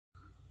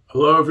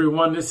Hello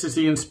everyone, this is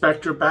the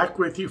inspector back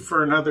with you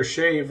for another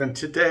shave, and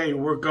today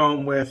we're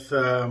going with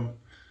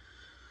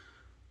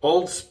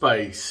Old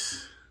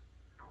Spice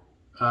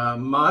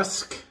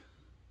Musk,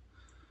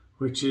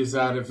 which is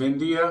out of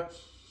India,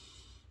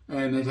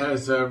 and it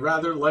has a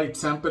rather light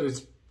scent, but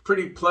it's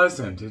pretty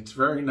pleasant. It's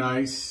very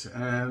nice,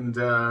 and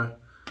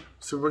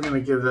so we're going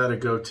to give that a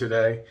go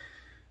today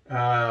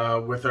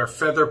with our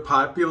Feather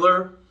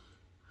Popular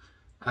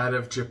out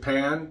of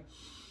Japan,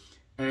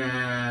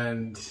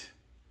 and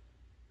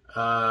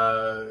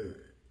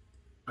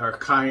our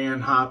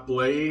Cayenne Hot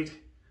Blade,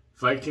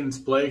 Vikings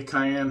Blade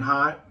Cayenne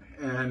Hot,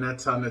 and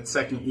that's on its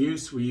second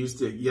use. We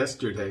used it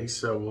yesterday,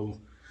 so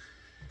we'll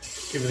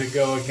give it a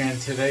go again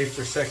today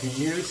for second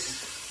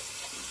use.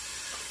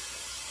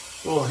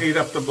 We'll heat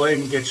up the blade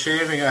and get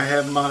shaving. I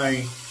have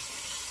my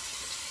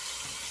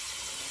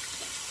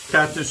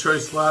Captain's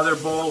Choice lather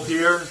bowl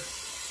here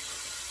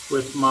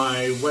with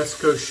my West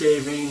Coast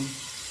Shaving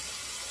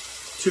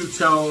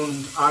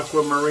two-tone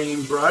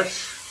aquamarine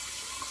brush.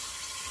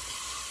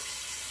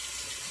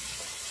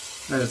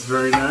 That's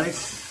very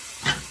nice.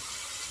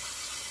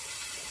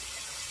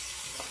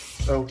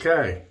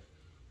 Okay.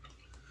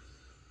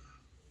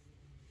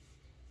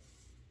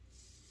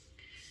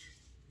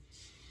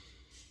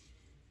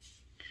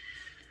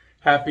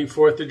 Happy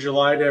 4th of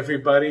July to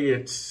everybody.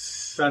 It's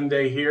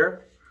Sunday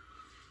here.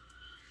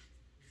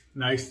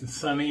 Nice and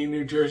sunny in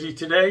New Jersey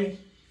today.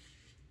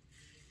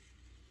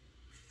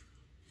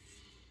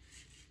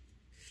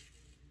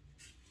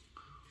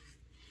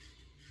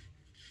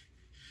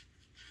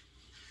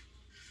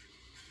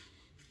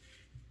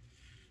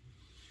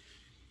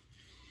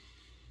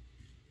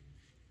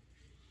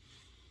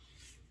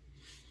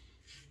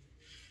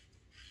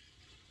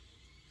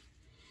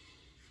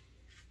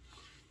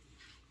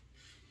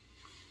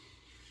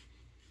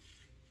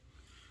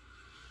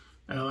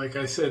 Now, like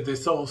I said,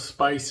 this Old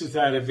Spice is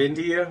out of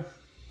India.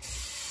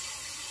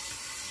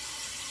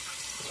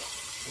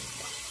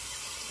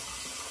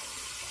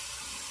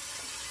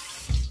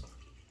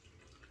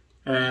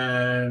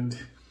 And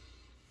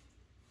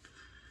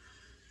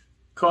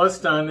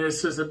cost on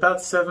this is about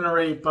 $7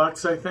 or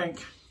 $8, I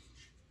think.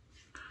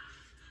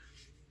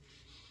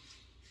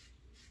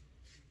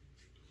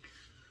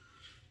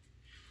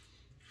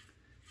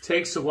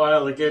 Takes a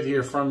while to get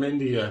here from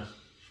India.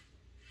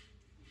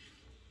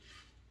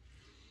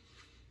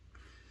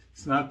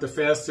 It's not the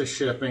fastest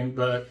shipping,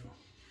 but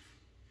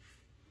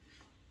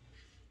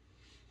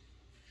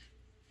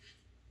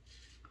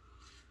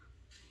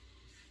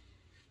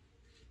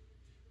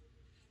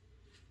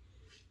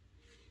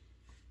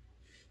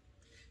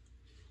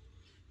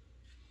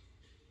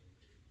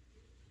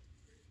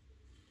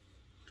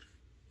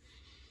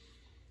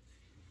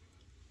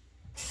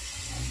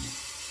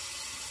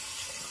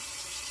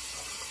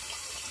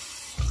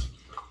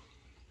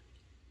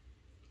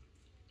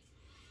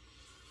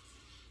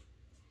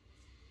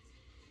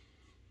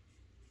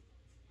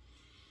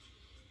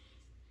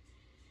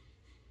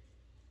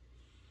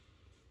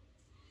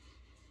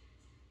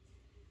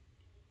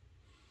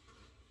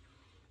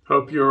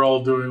hope you're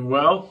all doing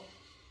well.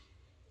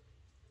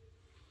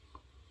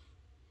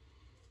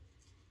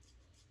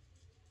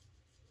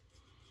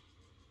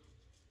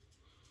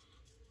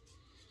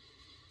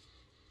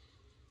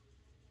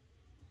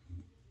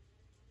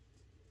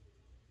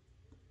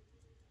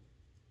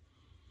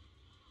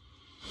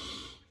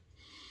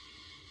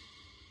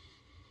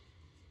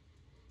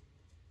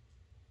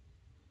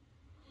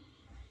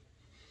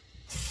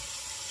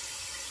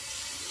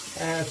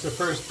 And that's the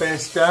first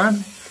pass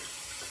done.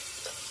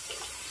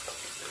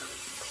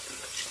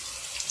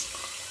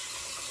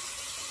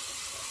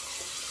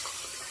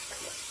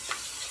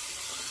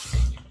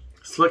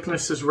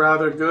 Slickness is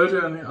rather good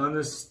on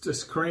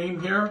this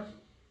cream here.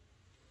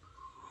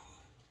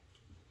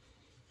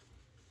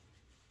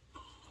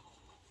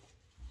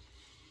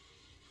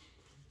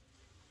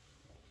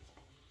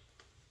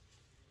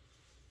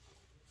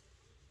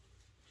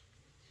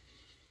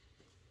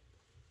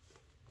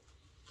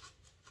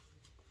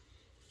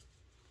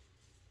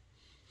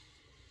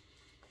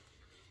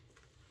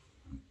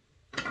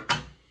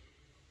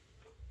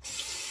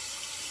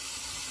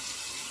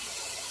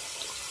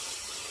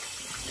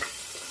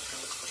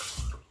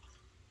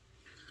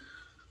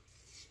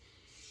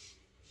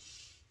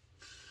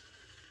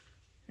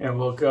 And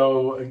we'll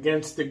go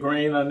against the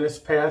grain on this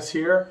pass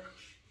here.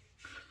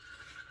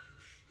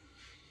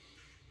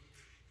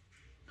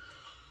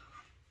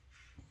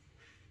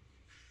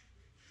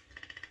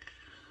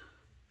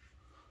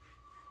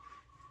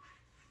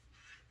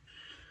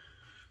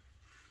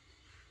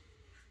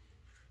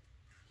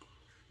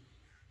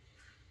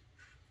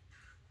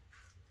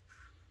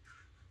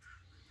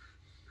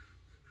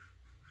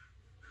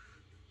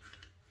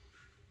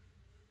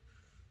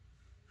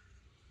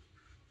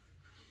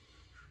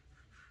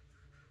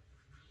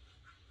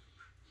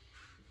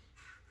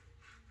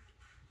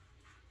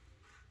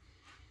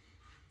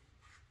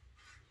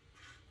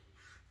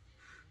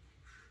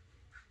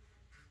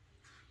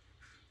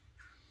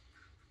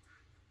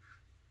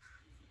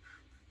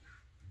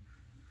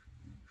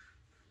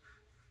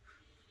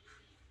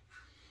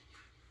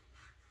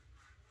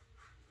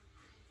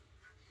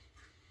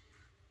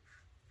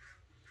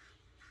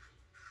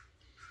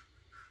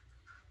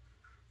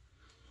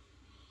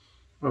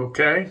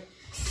 Okay.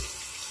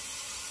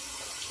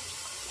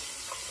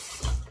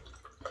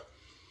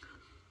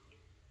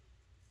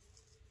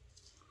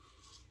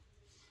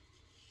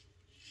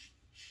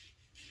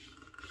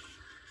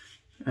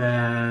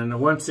 And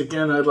once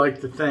again, I'd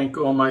like to thank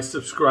all my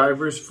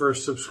subscribers for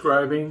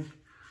subscribing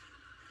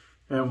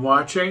and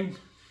watching.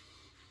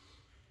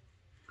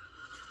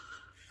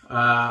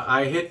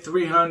 I hit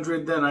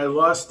 300, then I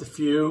lost a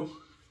few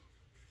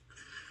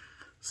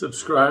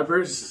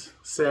subscribers,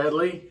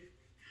 sadly.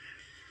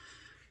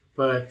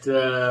 But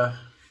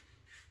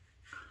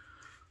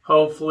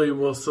hopefully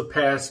we'll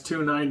surpass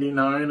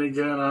 299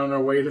 again on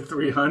our way to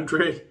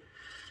 300.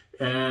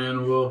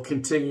 And we'll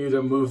continue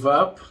to move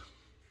up,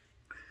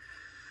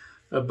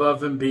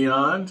 above and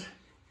beyond.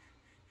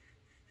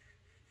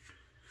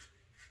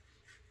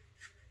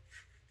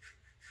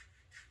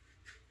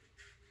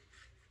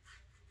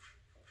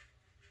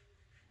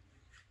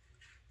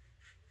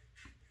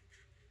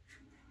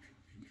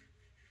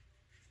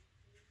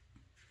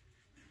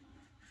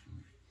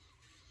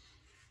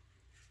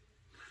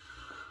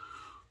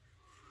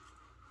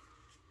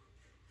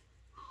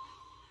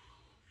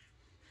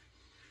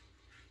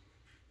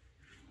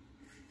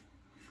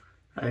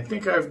 I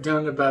think I've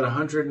done about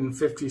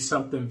 150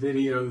 something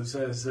videos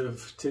as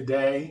of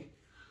today,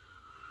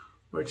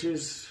 which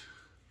is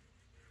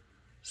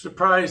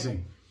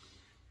surprising.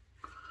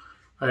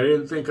 I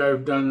didn't think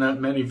I've done that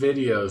many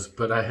videos,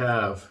 but I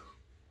have.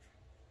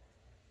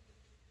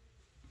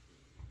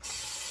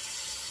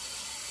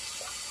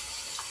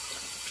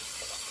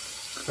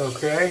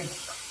 Okay.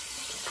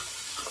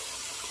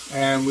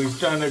 And we've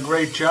done a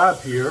great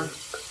job here.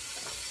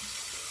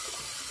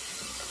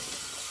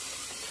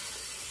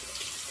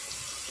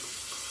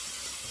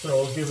 So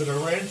we'll give it a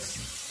rinse.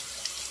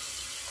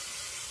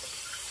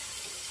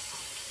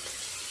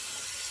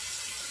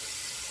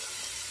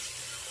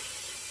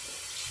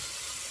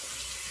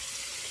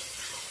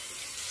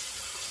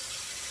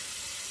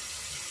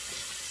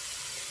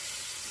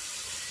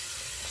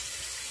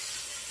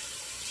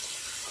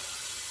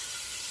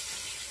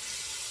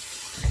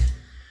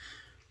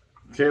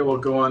 Okay, we'll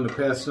go on to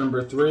pass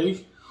number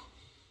 3.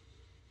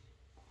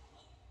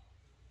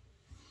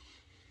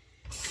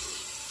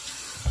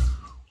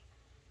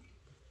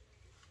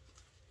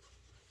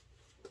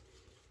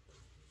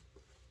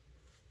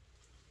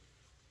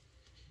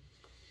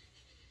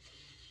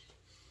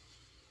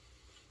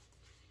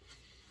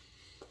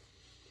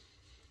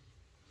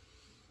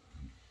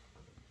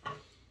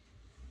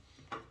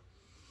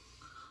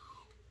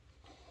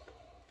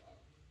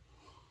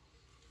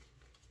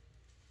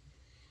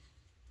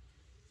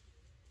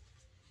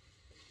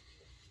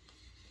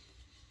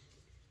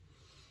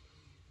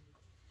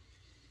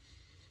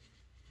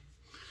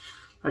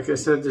 Like I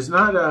said, there's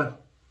not a,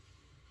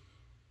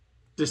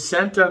 the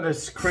scent on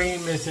this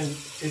cream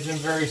isn't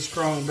very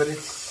strong, but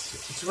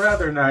it's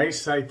rather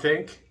nice, I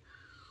think.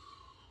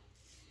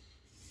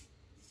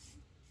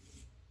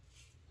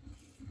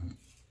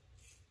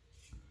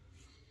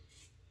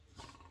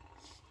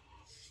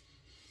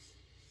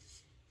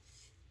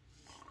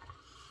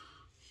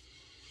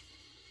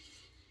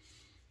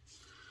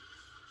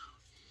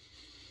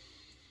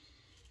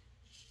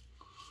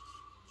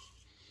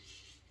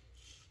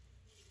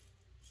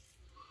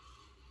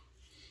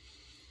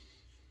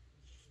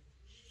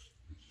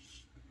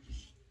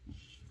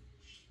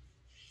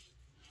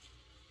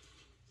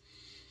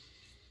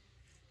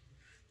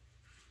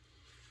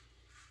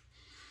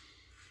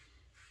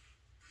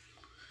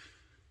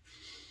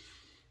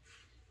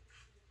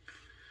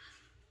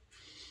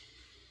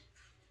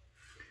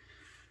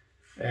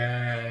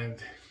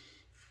 And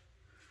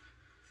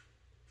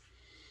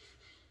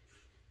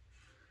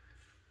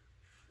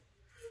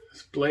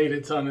this blade,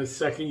 it's on its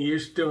second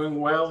use, doing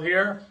well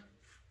here.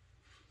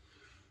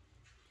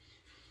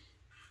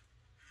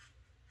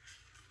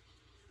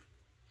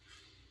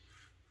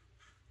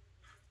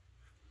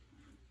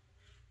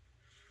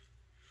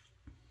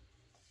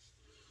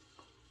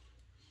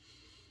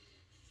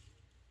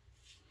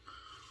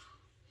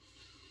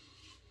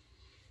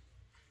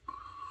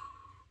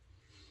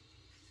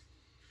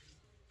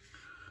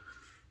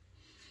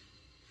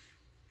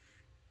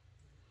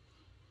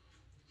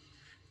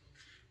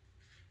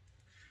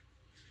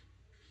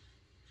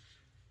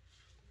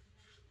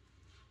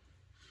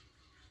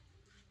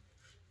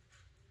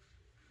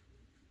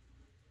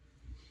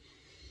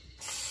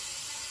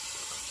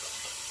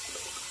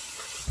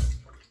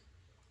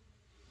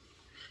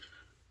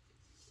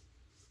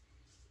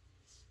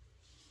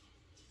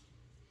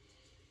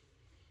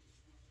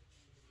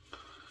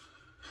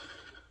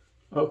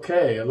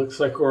 Okay, it looks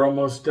like we're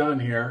almost done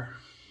here.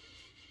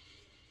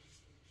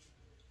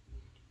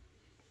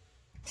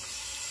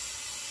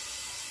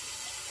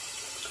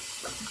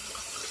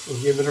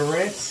 We'll give it a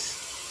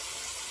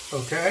rinse.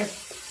 Okay.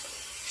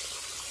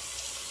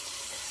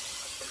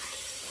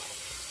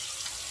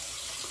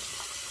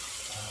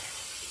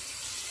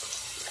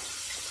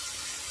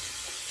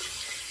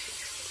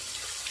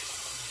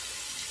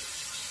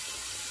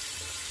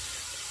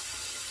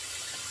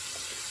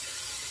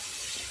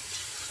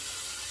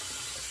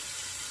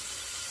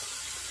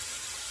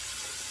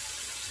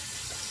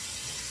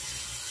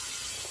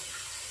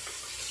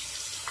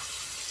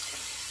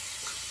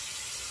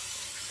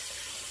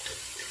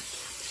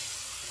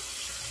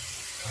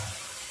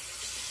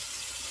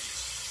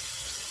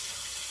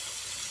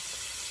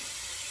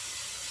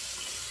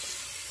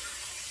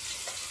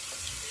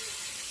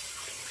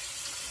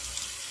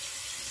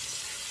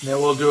 Then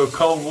we'll do a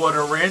cold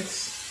water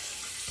rinse.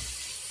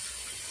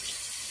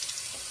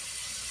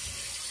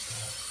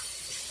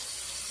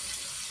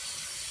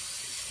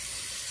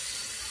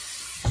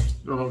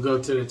 Then we'll go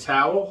to the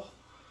towel.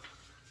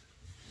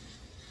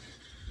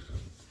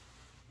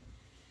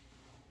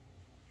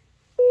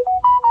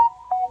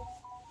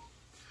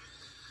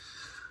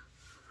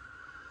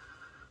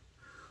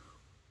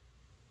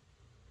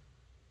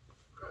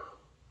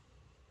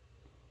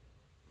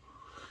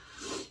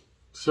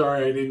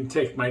 Sorry, I didn't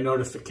take my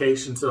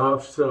notifications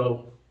off,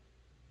 so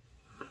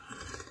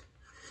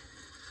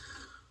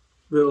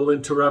little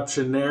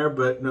interruption there,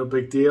 but no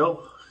big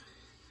deal.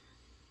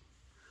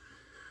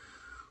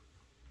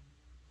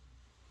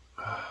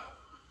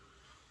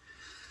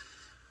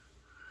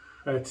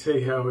 Let's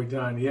see how we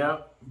done.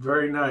 Yeah,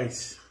 very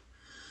nice.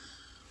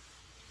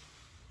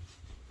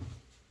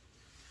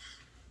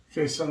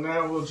 Okay, so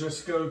now we'll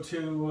just go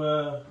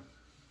to,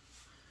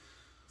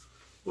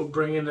 we'll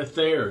bring in the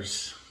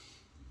Thayers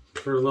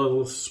for a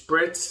little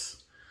spritz.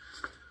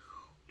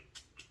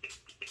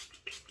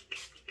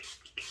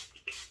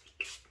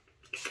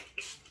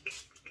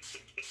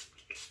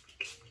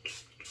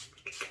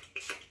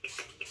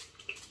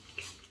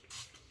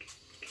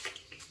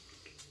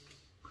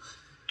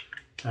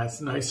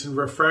 That's nice and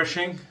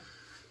refreshing.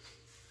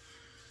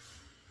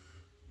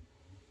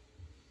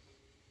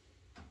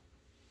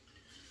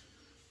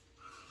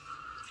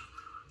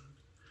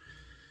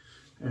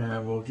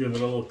 And we'll give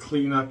it a little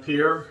clean up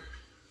here.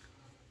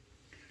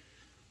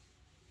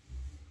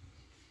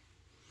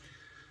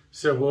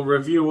 So we'll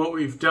review what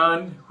we've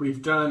done.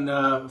 We've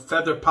done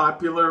Feather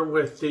Popular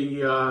with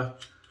the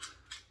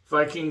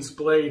Vikings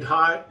Blade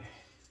Hot,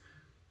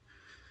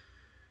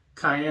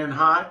 Cayenne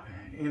Hot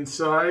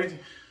inside.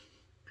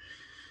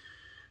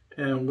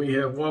 And we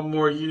have one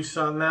more use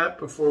on that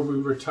before we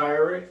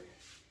retire it.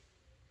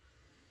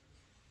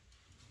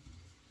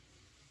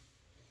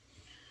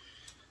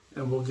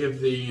 And we'll give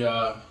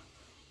the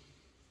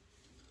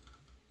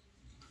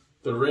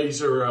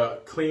razor a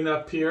clean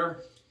up here.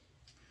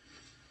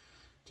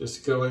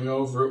 Just going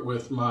over it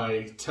with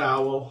my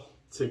towel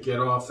to get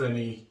off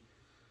any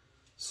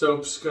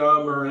soap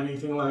scum or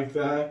anything like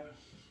that.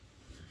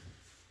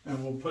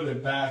 And we'll put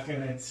it back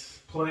in its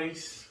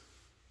place.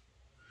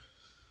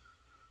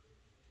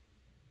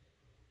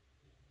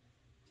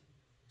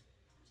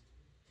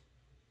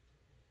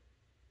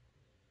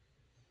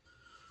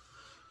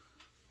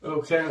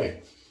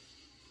 Okay,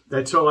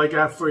 that's all I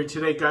got for you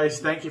today, guys.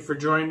 Thank you for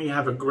joining me.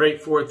 Have a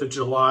great 4th of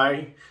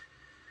July.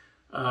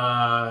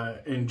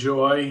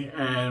 Enjoy,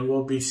 and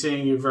we'll be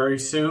seeing you very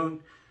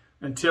soon.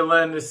 Until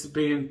then, this has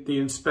been the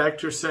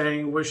inspector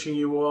saying, wishing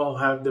you all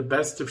have the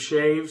best of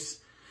shaves,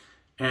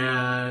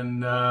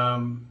 and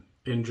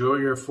enjoy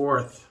your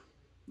 4th.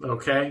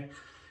 Okay?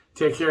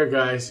 Take care,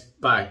 guys.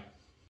 Bye.